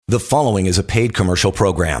The following is a paid commercial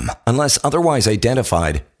program. Unless otherwise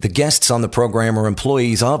identified, the guests on the program are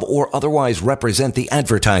employees of or otherwise represent the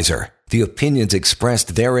advertiser. The opinions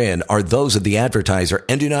expressed therein are those of the advertiser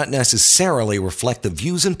and do not necessarily reflect the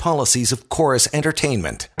views and policies of Chorus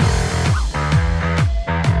Entertainment.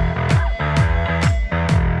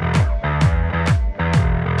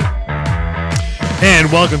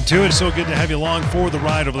 And welcome to it. So good to have you along for the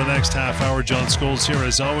ride over the next half hour. John Scholes here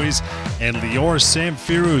as always, and Lior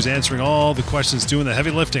Samfiru is answering all the questions, doing the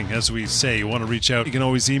heavy lifting, as we say. You want to reach out, you can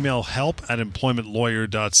always email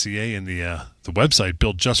help@employmentlawyer.ca, and the website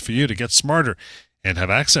built just for you to get smarter and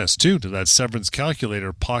have access to that severance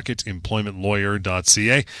calculator,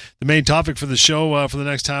 pocketemploymentlawyer.ca. The main topic for the show for the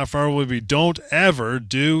next half hour will be don't ever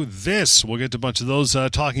do this. We'll get to a bunch of those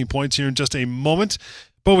talking points here in just a moment.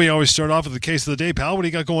 But we always start off with the case of the day. Pal, what do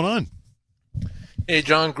you got going on? Hey,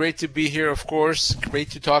 John, great to be here, of course.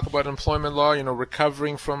 Great to talk about employment law,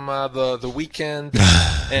 recovering from the weekend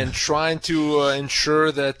and trying to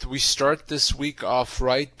ensure that we start this week off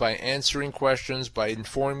right by answering questions, by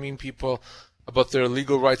informing people about their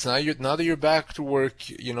legal rights. Now that you're back to work,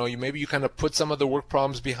 maybe you kind of put some of the work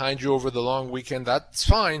problems behind you over the long weekend. That's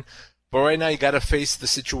fine. But right now, you got to face the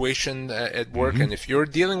situation at work, and if you're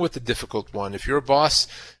dealing with a difficult one, if your boss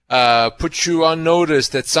puts you on notice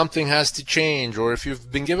that something has to change, or if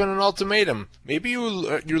you've been given an ultimatum, maybe you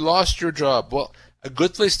lost your job. Well, a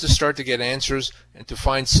good place to start to get answers and to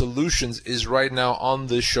find solutions is right now on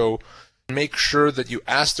this show. Make sure that you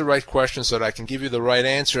ask the right questions so that I can give you the right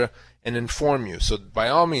answer and inform you. So by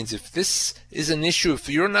all means, if this is an issue, if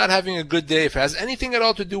you're not having a good day, if it has anything at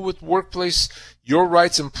all to do with workplace, your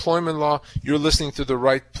rights, employment law, you're listening to the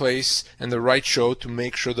right place and the right show to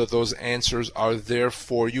make sure that those answers are there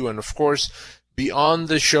for you. And of course, beyond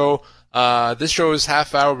the show, this show is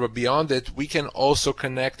half hour, but beyond it, we can also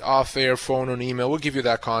connect off air, phone, and email. We'll give you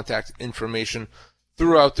that contact information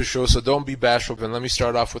throughout the show, so don't be bashful. And let me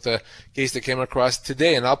start off with a case that came across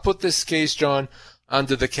today. And I'll put this case, John,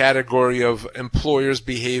 under the category of employers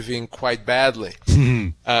behaving quite badly.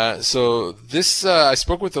 So this, I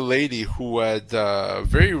spoke with a lady who had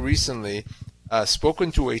very recently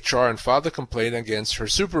spoken to HR and filed a complaint against her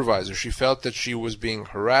supervisor. She felt that she was being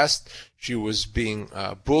harassed, she was being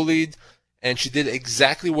bullied, and she did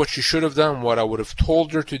exactly what she should have done. What I would have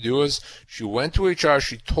told her to do is she went to HR,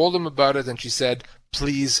 she told them about it, and she said,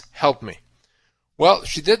 "Please help me." Well,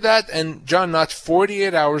 she did that, and John, not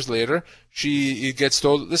 48 hours later, she gets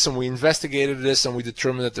told, "Listen, we investigated this and we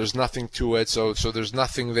determined that there's nothing to it, so there's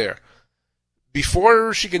nothing there."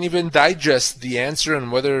 Before she can even digest the answer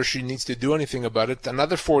and whether she needs to do anything about it,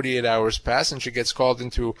 another 48 hours pass, and she gets called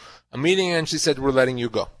into a meeting, and she said, "We're letting you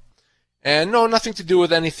go." And no, nothing to do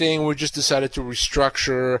with anything. We just decided to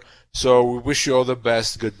restructure, so we wish you all the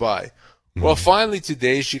best. Goodbye. Well, finally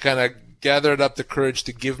today, she kind of gathered up the courage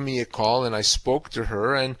to give me a call, and I spoke to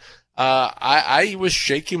her, and I was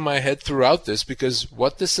shaking my head throughout this because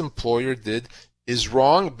what this employer did is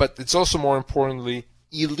wrong, but it's also more importantly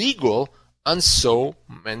illegal on so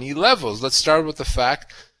many levels. Let's start with the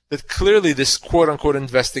fact that clearly this quote-unquote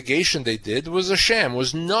investigation they did was a sham,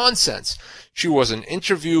 was nonsense. She wasn't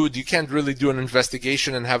interviewed. You can't really do an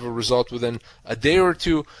investigation and have a result within a day or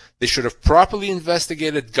two. They should have properly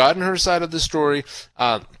investigated, gotten her side of the story,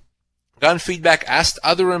 gotten feedback, asked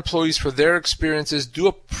other employees for their experiences, do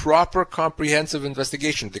a proper comprehensive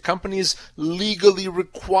investigation. The company is legally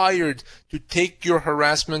required to take your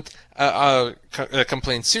harassment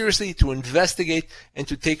complaint seriously, to investigate, and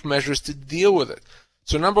to take measures to deal with it.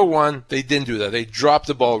 So number one, they didn't do that. They dropped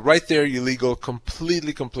the ball right there, illegal,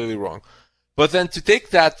 completely wrong. But then to take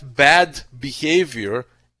that bad behavior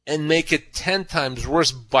and make it 10 times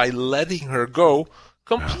worse by letting her go,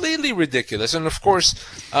 completely ridiculous. And of course,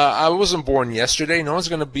 I wasn't born yesterday. No one's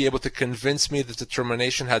going to be able to convince me that the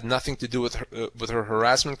termination had nothing to do with her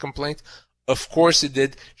harassment complaint. Of course it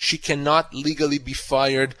did. She cannot legally be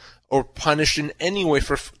fired or punished in any way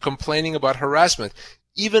for complaining about harassment.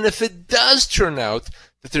 Even if it does turn out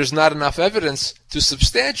that there's not enough evidence to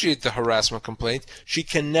substantiate the harassment complaint, she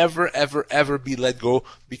can never, ever be let go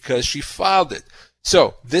because she filed it.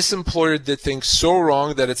 So this employer did things so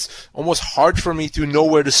wrong that it's almost hard for me to know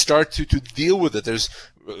where to start to deal with it. There's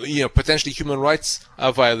potentially human rights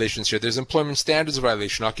violations here. There's employment standards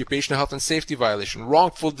violation, occupational health and safety violation,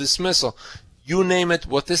 wrongful dismissal. You name it,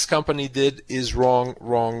 what this company did is wrong.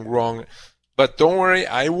 But don't worry,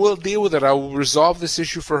 I will deal with it. I will resolve this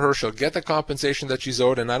issue for her. She'll get the compensation that she's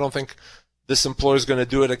owed, and I don't think this employer is going to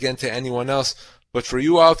do it again to anyone else. But for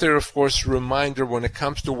you out there, of course, reminder when it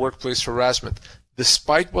comes to workplace harassment,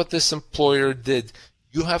 despite what this employer did,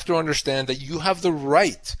 you have to understand that you have the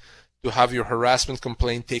right to have your harassment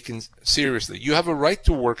complaint taken seriously. You have a right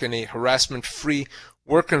to work in a harassment-free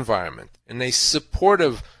work environment, in a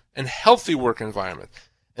supportive and healthy work environment.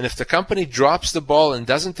 And if the company drops the ball and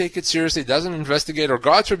doesn't take it seriously, doesn't investigate, or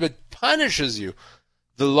God forbid punishes you,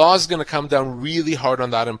 the law is going to come down really hard on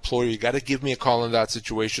that employer. You got to give me a call in that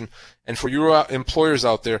situation. And for your employers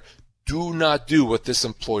out there, do not do what this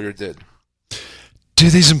employer did. Do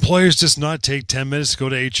these employers just not take 10 minutes to go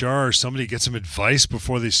to HR or somebody get some advice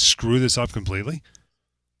before they screw this up completely?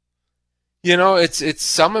 You know, it's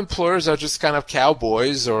some employers are just kind of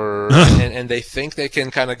cowboys, and they think they can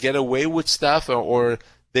kind of get away with stuff, or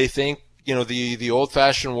they think, you know, the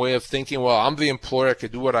old-fashioned way of thinking, well, I'm the employer, I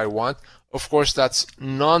can do what I want. Of course, that's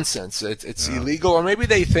nonsense. It's illegal. Or maybe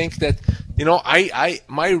they think that, you know,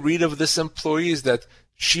 my read of this employee is that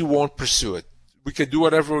she won't pursue it. We could do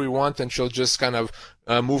whatever we want, and she'll just kind of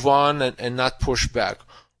move on and not push back.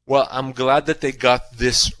 Well, I'm glad that they got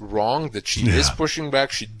this wrong, that she is pushing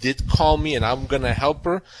back. She did call me, and I'm going to help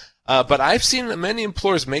her. But I've seen many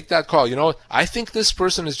employers make that call. You know, I think this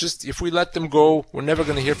person is just, if we let them go, we're never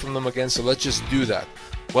going to hear from them again, so let's just do that.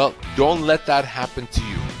 Well, don't let that happen to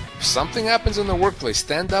you. If something happens in the workplace,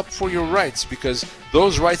 stand up for your rights, because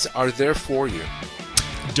those rights are there for you.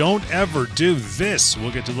 Don't ever do this.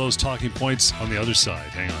 We'll get to those talking points on the other side.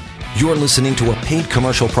 Hang on. You're listening to a paid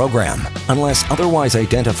commercial program. Unless otherwise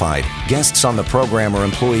identified, guests on the program are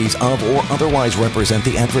employees of or otherwise represent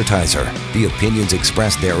the advertiser. The opinions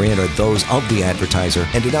expressed therein are those of the advertiser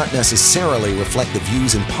and do not necessarily reflect the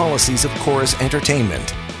views and policies of Chorus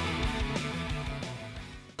Entertainment.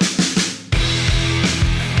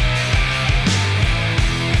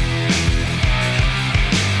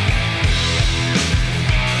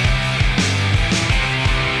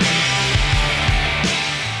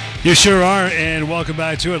 You sure are, and welcome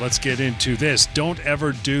back to it. Let's get into this. Don't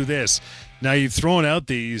ever do this. Now, you've thrown out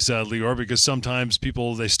these, Lior, because sometimes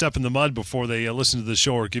people, they step in the mud before they listen to the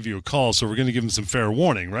show or give you a call, so we're going to give them some fair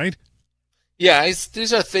warning, right? Yeah,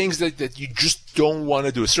 these are things that you just don't want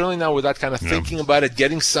to do. Certainly not with that kind of thinking about it,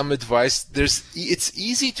 getting some advice. It's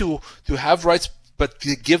easy to have rights, but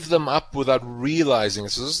to give them up without realizing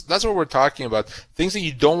it. So that's what we're talking about. Things that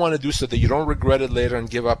you don't want to do so that you don't regret it later and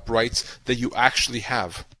give up rights that you actually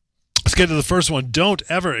have. Let's get to the first one. Don't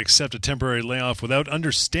ever accept a temporary layoff without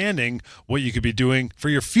understanding what you could be doing for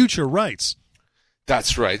your future rights.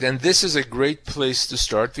 That's right. And this is a great place to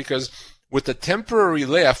start, because with a temporary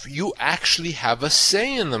layoff, you actually have a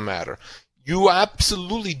say in the matter. You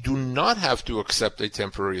absolutely do not have to accept a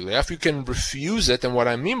temporary layoff. You can refuse it. And what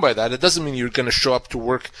I mean by that, it doesn't mean you're going to show up to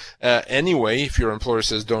work anyway if your employer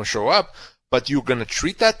says don't show up, but you're going to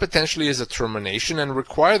treat that potentially as a termination and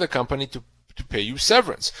require the company to pay you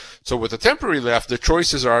severance. So with a temporary layoff, the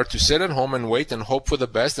choices are to sit at home and wait and hope for the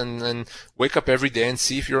best, and wake up every day and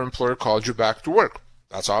see if your employer called you back to work.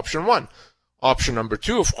 That's option one. Option number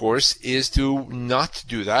two, of course, is to not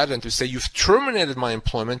do that and to say, you've terminated my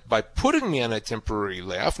employment by putting me on a temporary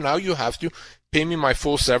layoff. Now you have to pay me my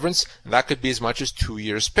full severance, and that could be as much as 2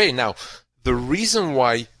 years' pay. Now, the reason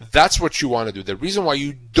why that's what you want to do, the reason why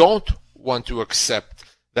you don't want to accept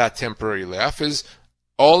that temporary layoff is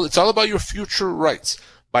it's all about your future rights.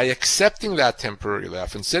 By accepting that temporary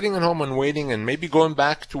layoff and sitting at home and waiting and maybe going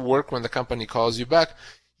back to work when the company calls you back,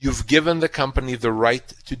 you've given the company the right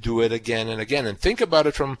to do it again and again. And think about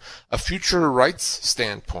it from a future rights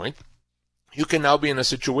standpoint. You can now be in a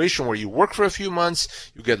situation where you work for a few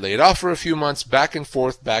months, you get laid off for a few months, back and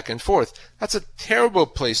forth, back and forth. That's a terrible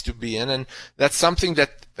place to be in, and that's something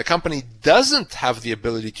that the company doesn't have the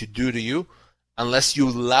ability to do to you unless you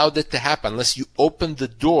allowed it to happen, unless you opened the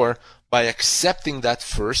door by accepting that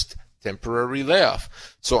first temporary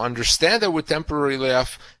layoff. So understand that with temporary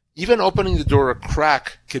layoff, even opening the door a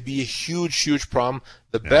crack could be a huge, huge problem.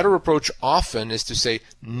 The better approach often is to say,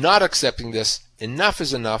 not accepting this, enough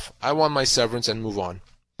is enough, I want my severance, and move on.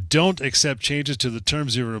 Don't accept changes to the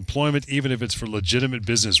terms of your employment, even if it's for legitimate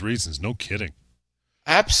business reasons. No kidding.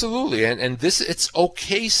 Absolutely. And this, it's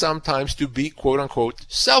okay sometimes to be, quote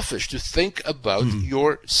unquote, selfish, to think about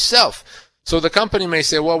yourself. So the company may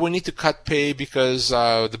say, well, we need to cut pay because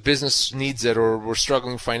the business needs it, or we're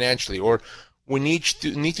struggling financially, or we need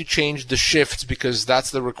to change the shifts because that's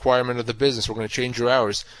the requirement of the business. We're going to change your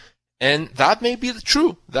hours. And that may be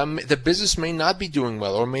true. The business may not be doing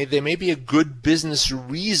well, or there may be a good business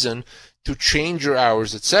reason to change your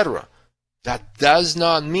hours, etc. That does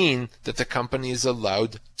not mean that the company is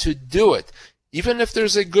allowed to do it. Even if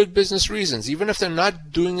there's a good business reasons, even if they're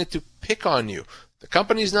not doing it to pick on you, the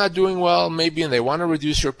company's not doing well maybe and they want to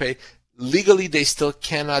reduce your pay, legally they still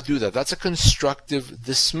cannot do that. That's a constructive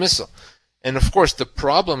dismissal. And of course, the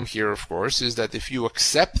problem here, of course, is that if you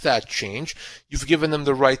accept that change, you've given them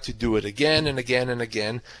the right to do it again and again and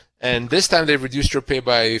again. And this time they've reduced your pay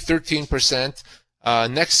by 13%.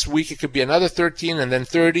 Next week it could be another 13, and then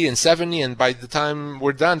 30 and 70, and by the time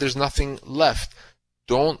we're done, there's nothing left.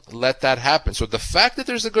 Don't let that happen. So the fact that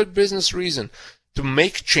there's a good business reason to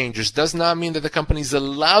make changes does not mean that the company is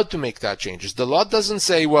allowed to make that changes. The law doesn't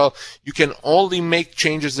say, well, you can only make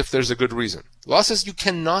changes if there's a good reason. The law says you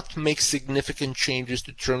cannot make significant changes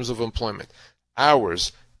to terms of employment,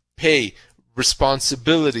 hours, pay,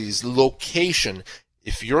 responsibilities, location.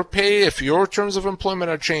 If your terms of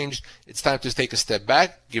employment are changed, it's time to take a step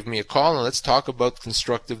back, give me a call, and let's talk about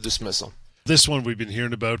constructive dismissal. This one we've been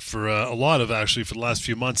hearing about for a lot of, actually, for the last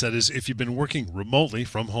few months. That is, if you've been working remotely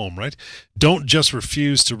from home, right? Don't just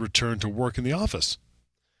refuse to return to work in the office.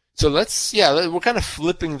 So we're kind of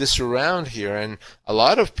flipping this around here. And a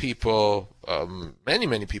lot of people,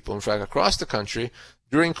 many people, in fact, across the country,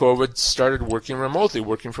 during COVID, started working remotely,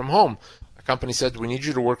 working from home. A company said, we need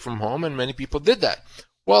you to work from home, and many people did that.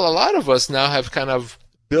 Well, a lot of us now have kind of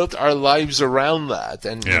built our lives around that.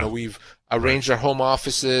 And, we've arranged our home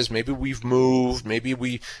offices. Maybe we've moved. Maybe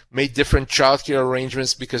we made different childcare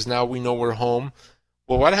arrangements because now we know we're home.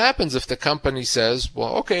 Well, what happens if the company says,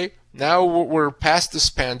 well, okay, now we're past this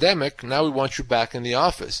pandemic. Now we want you back in the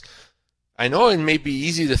office. I know it may be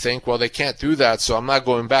easy to think, well, they can't do that, so I'm not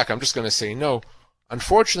going back. I'm just going to say no.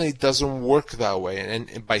 Unfortunately, it doesn't work that way.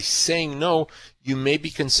 And by saying no, you may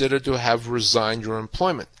be considered to have resigned your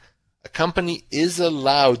employment. A company is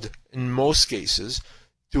allowed, in most cases,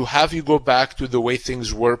 to have you go back to the way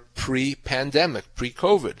things were pre-pandemic,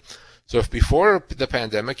 pre-COVID. So if before the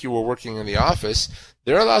pandemic you were working in the office,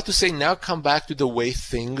 they're allowed to say, now come back to the way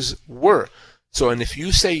things were. So, and if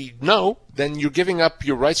you say no, then you're giving up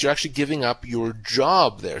your rights. You're actually giving up your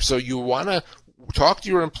job there. So you want to talk to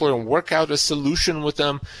your employer and work out a solution with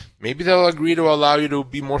them. Maybe they'll agree to allow you to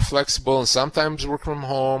be more flexible and sometimes work from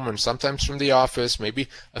home and sometimes from the office, maybe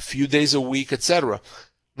a few days a week, etc.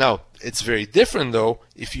 Now, it's very different, though,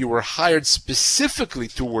 if you were hired specifically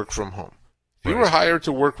to work from home. If you were hired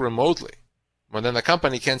to work remotely, well, then the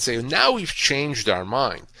company can say, now we've changed our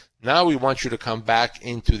mind. Now we want you to come back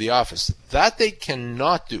into the office. That they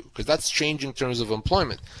cannot do, because that's changing terms of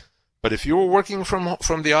employment. But if you were working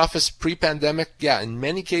from the office pre-pandemic, in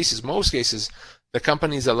many cases, most cases, the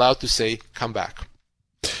company is allowed to say, come back.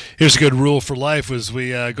 Here's a good rule for life as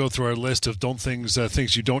we go through our list of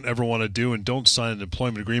things you don't ever want to do, and don't sign an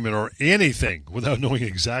employment agreement or anything without knowing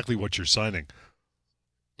exactly what you're signing.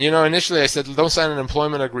 Initially I said don't sign an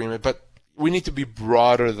employment agreement, but we need to be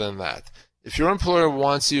broader than that. If your employer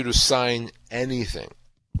wants you to sign anything,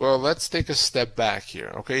 well, let's take a step back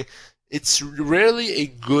here, okay? It's rarely a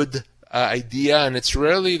good idea, and there's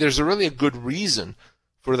really a good reason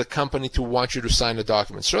for the company to want you to sign a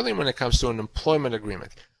document, certainly when it comes to an employment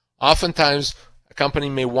agreement. Oftentimes, a company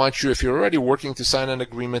may want you, if you're already working, to sign an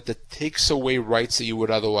agreement that takes away rights that you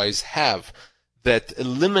would otherwise have, that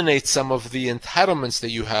eliminates some of the entitlements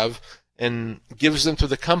that you have and gives them to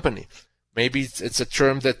the company. Maybe it's a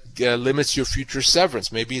term that limits your future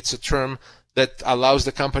severance. Maybe it's a term that allows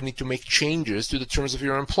the company to make changes to the terms of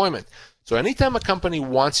your employment. So anytime a company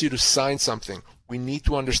wants you to sign something, we need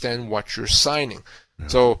to understand what you're signing.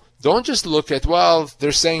 So don't just look at, well,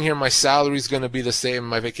 they're saying here my salary is going to be the same,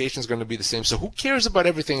 my vacation is going to be the same, so who cares about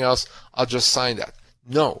everything else? I'll just sign that.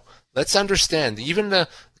 No. Let's understand, even the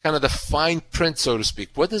kind of the fine print, so to speak.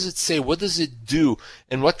 What does it say? What does it do?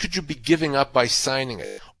 And what could you be giving up by signing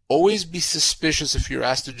it? Always be suspicious if you're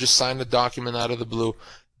asked to just sign a document out of the blue.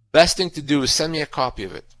 Best thing to do is send me a copy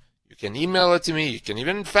of it. You can email it to me. You can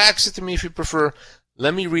even fax it to me if you prefer.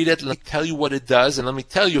 Let me read it, let me tell you what it does, and let me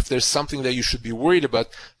tell you if there's something that you should be worried about.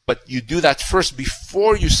 But you do that first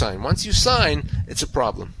before you sign. Once you sign, it's a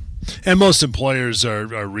problem. And most employers are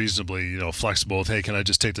reasonably, flexible with, hey, can I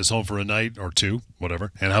just take this home for a night or two,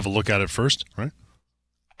 whatever, and have a look at it first, right?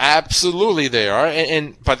 Absolutely they are.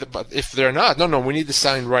 But if they're not, no, we need to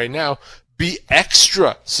sign right now. Be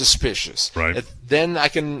extra suspicious. Right. Then I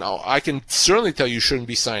can certainly tell you shouldn't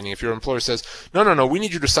be signing. If your employer says, no, we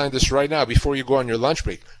need you to sign this right now before you go on your lunch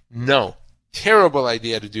break. No. Terrible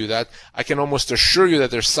idea to do that. I can almost assure you that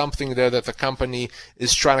there's something there that the company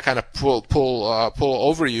is trying to kind of pull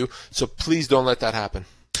over you. So please don't let that happen.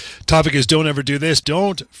 Topic is don't ever do this.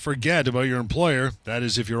 Don't forget about your employer. That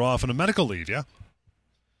is if you're off on a medical leave, yeah?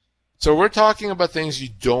 So we're talking about things you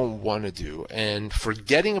don't want to do, and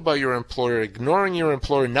forgetting about your employer, ignoring your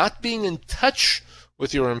employer, not being in touch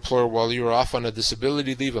with your employer while you're off on a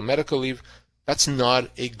disability leave, a medical leave, that's not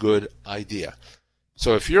a good idea.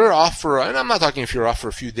 So if you're off and I'm not talking if you're off for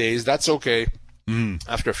a few days, that's okay.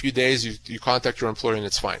 After a few days, you contact your employer and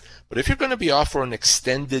it's fine. But if you're going to be off for an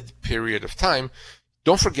extended period of time,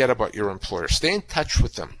 don't forget about your employer. Stay in touch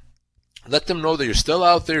with them. Let them know that you're still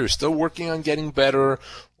out there, you're still working on getting better,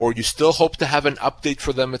 or you still hope to have an update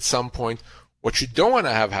for them at some point. What you don't want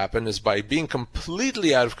to have happen is, by being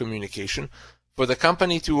completely out of communication, for the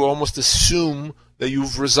company to almost assume that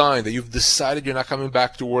you've resigned, that you've decided you're not coming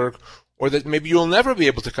back to work, or that maybe you'll never be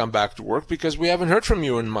able to come back to work because we haven't heard from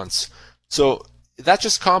you in months. So that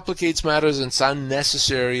just complicates matters and it's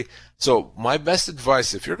unnecessary. So my best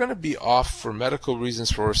advice, if you're going to be off for medical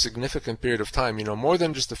reasons for a significant period of time, more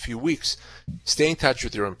than just a few weeks, stay in touch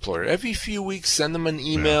with your employer. Every few weeks, send them an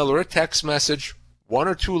email or a text message. 1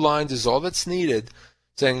 or 2 lines is all that's needed,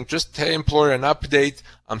 saying just, hey, employer, an update.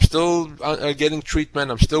 I'm still getting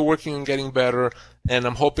treatment. I'm still working on getting better, and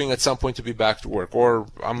I'm hoping at some point to be back to work. Or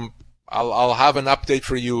I'll have an update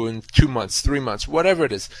for you in 2 months, 3 months, whatever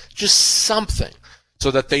it is. Just something, so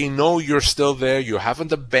that they know you're still there. You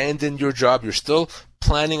haven't abandoned your job. You're still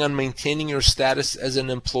planning on maintaining your status as an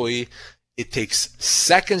employee. It takes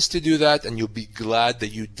seconds to do that, and you'll be glad that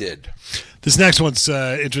you did. This next one's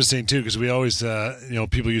interesting, too, because we always,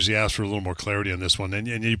 people usually ask for a little more clarity on this one. And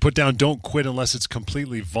you put down, don't quit unless it's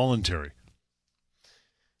completely voluntary.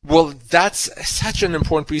 Well, that's such an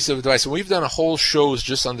important piece of advice. And we've done a whole shows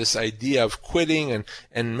just on this idea of quitting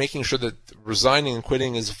and making sure that resigning and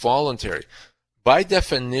quitting is voluntary. By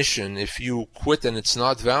definition, if you quit and it's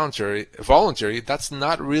not voluntary, that's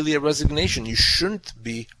not really a resignation. You shouldn't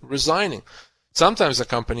be resigning. Sometimes a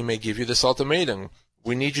company may give you this ultimatum.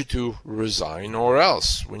 We need you to resign or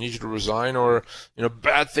else. We need you to resign or,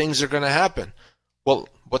 bad things are going to happen. Well,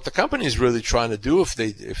 what the company is really trying to do if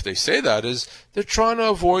they say that is they're trying to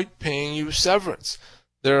avoid paying you severance.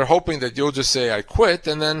 They're hoping that you'll just say, I quit,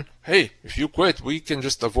 and then, hey, if you quit, we can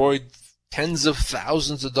just avoid tens of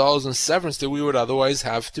thousands of dollars in severance that we would otherwise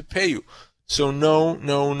have to pay you. So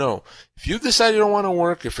no. If you decide you don't want to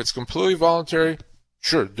work, if it's completely voluntary,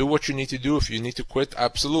 sure, do what you need to do. If you need to quit,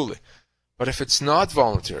 absolutely. But if it's not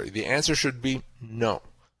voluntary, the answer should be no.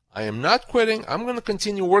 I am not quitting. I'm going to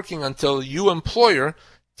continue working until you, employer,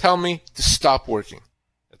 tell me to stop working.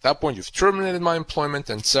 At that point, you've terminated my employment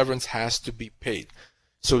and severance has to be paid.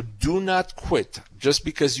 So do not quit just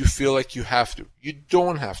because you feel like you have to. You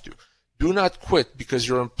don't have to. Do not quit because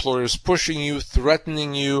your employer is pushing you,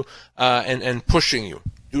 threatening you, and pushing you.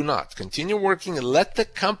 Do not. Continue working and let the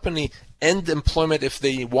company end employment if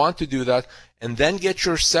they want to do that, and then get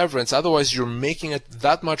your severance. Otherwise, you're making it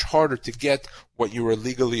that much harder to get what you were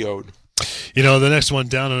legally owed. The next one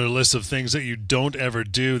down on our list of things that you don't ever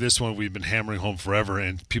do, this one we've been hammering home forever,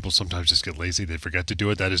 and people sometimes just get lazy. They forget to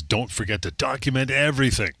do it. That is, don't forget to document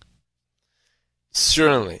everything.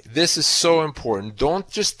 Certainly. This is so important. Don't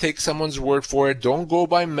just take someone's word for it. Don't go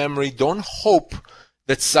by memory. Don't hope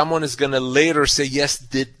that someone is going to later say, yes,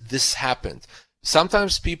 this happened.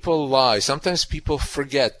 Sometimes people lie. Sometimes people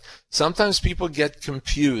forget. Sometimes people get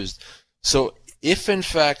confused. So if, in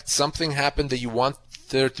fact, something happened that you want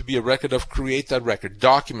there to be a record of, create that record.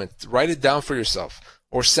 Document. Write it down for yourself.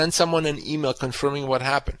 Or send someone an email confirming what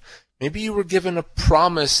happened. Maybe you were given a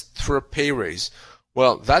promise for a pay raise.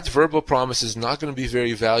 Well, that verbal promise is not going to be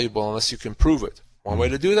very valuable unless you can prove it. One way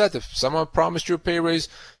to do that, if someone promised you a pay raise,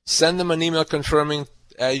 send them an email confirming,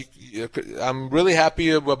 I'm really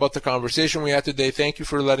happy about the conversation we had today. Thank you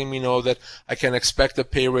for letting me know that I can expect a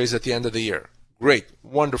pay raise at the end of the year. Great.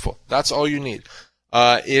 Wonderful. That's all you need.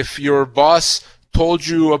 If your boss told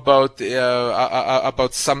you about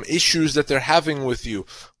some issues that they're having with you,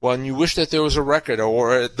 well, and you wish that there was a record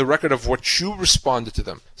or the record of what you responded to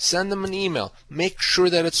them, send them an email. Make sure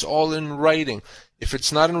that it's all in writing. If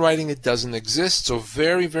it's not in writing, it doesn't exist. So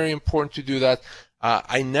very, very important to do that.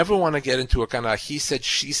 I never want to get into a kind of he said,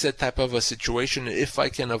 she said type of a situation if I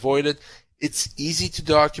can avoid it. It's easy to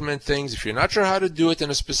document things. If you're not sure how to do it in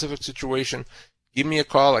a specific situation, give me a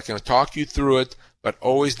call. I can talk you through it, but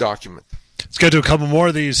always document. Let's get to a couple more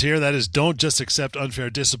of these here. That is, don't just accept unfair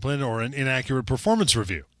discipline or an inaccurate performance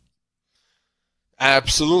review.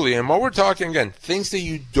 Absolutely. And what we're talking, again, things that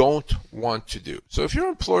you don't want to do. So if your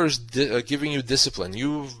employer is giving you discipline,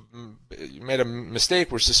 you made a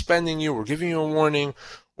mistake, we're suspending you, we're giving you a warning,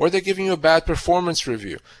 or they're giving you a bad performance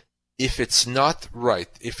review. If it's not right,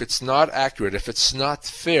 if it's not accurate, if it's not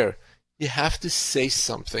fair, you have to say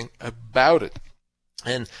something about it.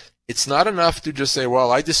 And it's not enough to just say,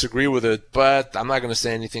 well, I disagree with it, but I'm not going to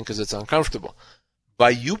say anything because it's uncomfortable.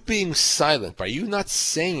 By you being silent, by you not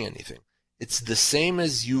saying anything, it's the same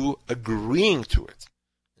as you agreeing to it.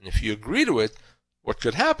 And if you agree to it, what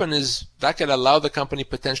could happen is that could allow the company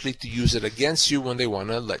potentially to use it against you when they want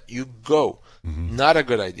to let you go. Mm-hmm. Not a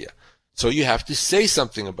good idea. So you have to say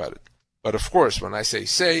something about it. But of course, when I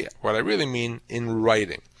say, what I really mean in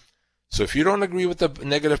writing. So if you don't agree with the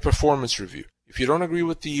negative performance review, if you don't agree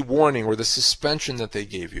with the warning or the suspension that they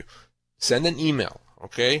gave you, send an email,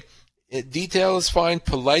 okay? Detail is fine,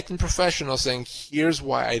 polite and professional, saying, here's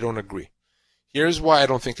why I don't agree. Here's why I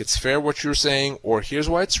don't think it's fair what you're saying, or here's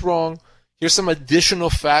why it's wrong. Here's some additional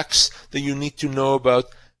facts that you need to know about.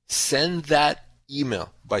 Send that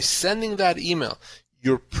email. By sending that email,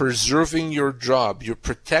 you're preserving your job, you're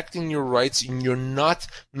protecting your rights, and you're not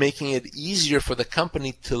making it easier for the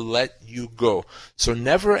company to let you go. So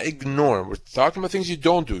never ignore. We're talking about things you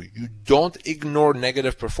don't do. You don't ignore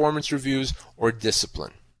negative performance reviews or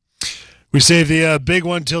discipline. We save the big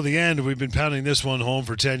one till the end. We've been pounding this one home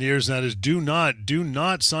for 10 years, and that is do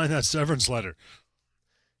not sign that severance letter.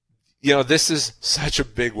 This is such a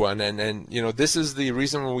big one. And this is the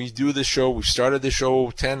reason when we do this show, we started the show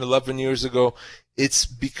 10, 11 years ago. It's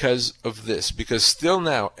because of this. Because still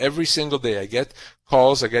now, every single day, I get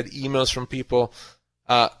calls, I get emails from people.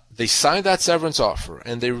 They signed that severance offer,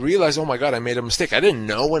 and they realize, oh my God, I made a mistake. I didn't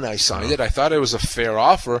know when I signed it. I thought it was a fair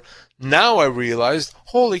offer. Now I realized,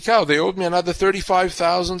 holy cow, they owed me another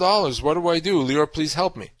 $35,000. What do I do? Lior, please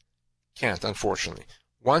help me. Can't, unfortunately.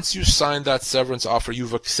 Once you sign that severance offer,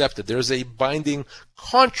 you've accepted. There's a binding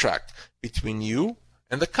contract between you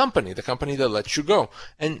and the company that lets you go.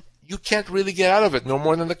 And you can't really get out of it, no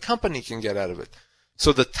more than the company can get out of it.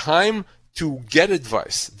 So the time to get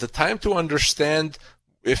advice, the time to understand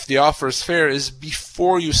if the offer is fair is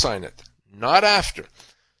before you sign it, not after.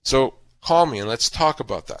 So call me and let's talk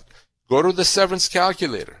about that. Go to the severance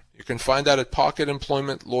calculator. You can find that at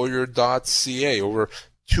pocketemploymentlawyer.ca. Over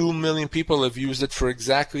 2 million people have used it for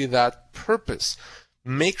exactly that purpose.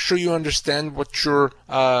 Make sure you understand what you're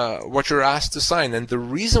asked to sign. And the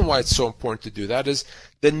reason why it's so important to do that is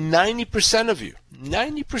that 90%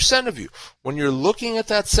 of you, when you're looking at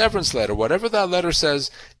that severance letter, whatever that letter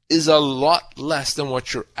says, is a lot less than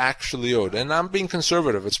what you're actually owed. And I'm being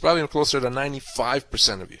conservative. It's probably closer to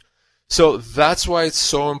 95% of you. So that's why it's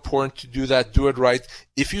so important to do that, do it right.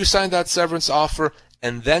 If you sign that severance offer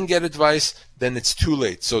and then get advice, then it's too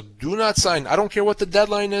late. So do not sign. I don't care what the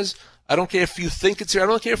deadline is. I don't care if you think it's fair. I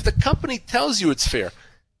don't care if the company tells you it's fair.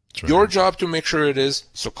 Right. Your job to make sure it is.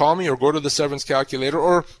 So call me or go to the severance calculator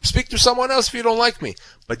or speak to someone else if you don't like me.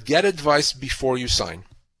 But get advice before you sign.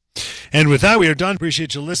 And with that, we are done.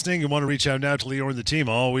 Appreciate you listening. You want to reach out now to Lior and the team,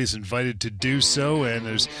 always invited to do so. And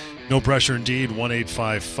there's no pressure indeed.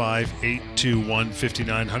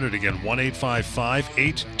 1-855-821-5900. Again,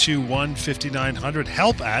 1-855-821-5900.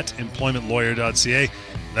 Help at employmentlawyer.ca.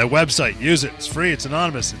 That website, use it. It's free. It's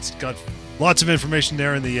anonymous. It's got lots of information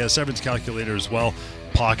there in the severance calculator as well.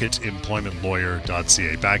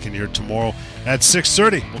 pocketemploymentlawyer.ca. Back in here tomorrow at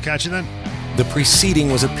 6:30. We'll catch you then. The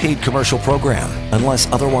preceding was a paid commercial program.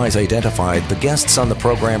 Unless otherwise identified, the guests on the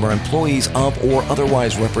program are employees of or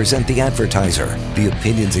otherwise represent the advertiser. The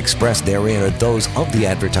opinions expressed therein are those of the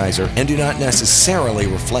advertiser and do not necessarily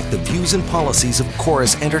reflect the views and policies of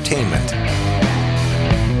Chorus Entertainment.